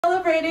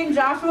celebrating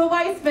Joshua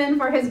Weissman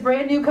for his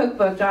brand new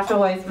cookbook, Joshua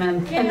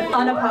Weissman, an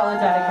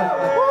unapologetic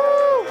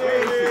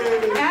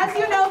cookbook. As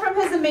you know from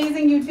his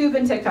amazing YouTube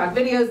and TikTok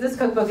videos, this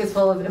cookbook is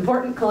full of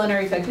important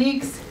culinary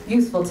techniques,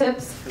 useful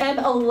tips, and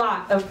a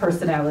lot of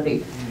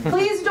personality.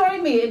 Please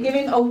join me in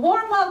giving a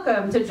warm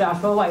welcome to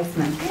Joshua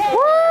Weissman.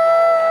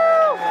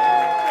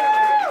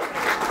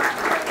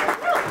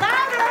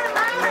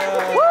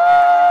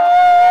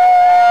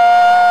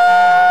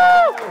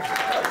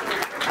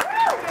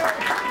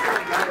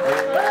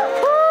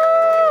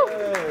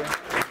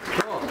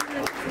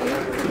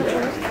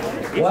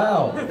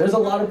 Wow, there's a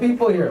lot of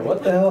people here.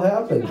 What the hell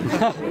happened?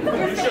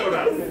 You showed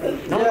up.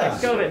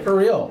 Yeah, for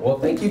real. Well,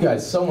 thank you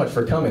guys so much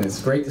for coming.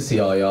 It's great to see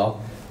all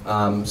y'all.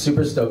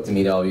 Super stoked to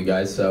meet all of you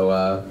guys.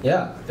 So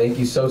yeah, thank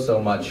you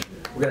so much.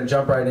 We're gonna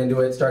jump right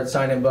into it. Start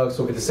signing books.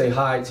 We'll get to say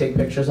hi, take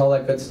pictures, all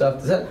that good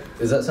stuff.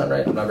 Does that sound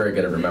right? I'm not very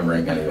good at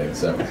remembering anything.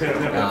 So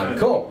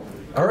cool.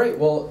 All right.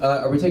 Well,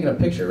 are we taking a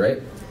picture,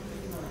 right?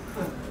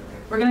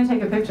 We're gonna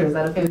take a picture. Is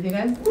that okay with you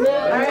guys? Yeah.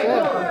 All right.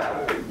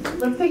 Cool.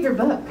 Let's take your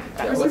book.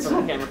 Yeah, what's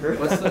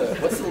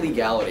the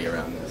legality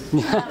around this?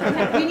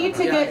 We need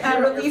to get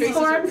release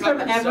forms from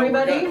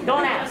everybody.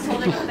 Don't ask.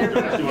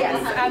 Yes.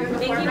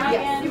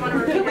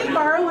 Can we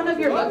borrow one of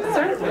your books,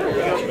 sir?